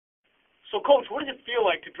So, Coach, what does it feel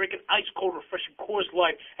like to drink an ice-cold, refreshing Coors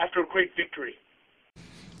Light after a great victory?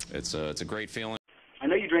 It's a great feeling. I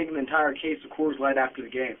know you drank an entire case of Coors Light after the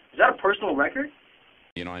game. Is that a personal record?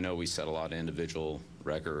 You know, I know we set a lot of individual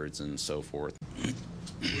records and so forth. What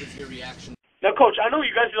is your reaction? Now, Coach, I know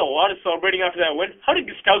you guys did a lot of celebrating after that win. How did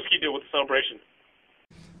Gostowski do with the celebration?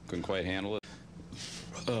 Couldn't quite handle it.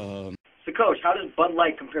 So, Coach, how does Bud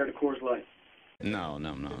Light compare to Coors Light? No,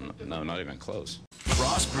 not even close.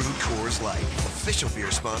 Frost Brewed Coors Light, official beer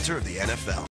sponsor of the NFL.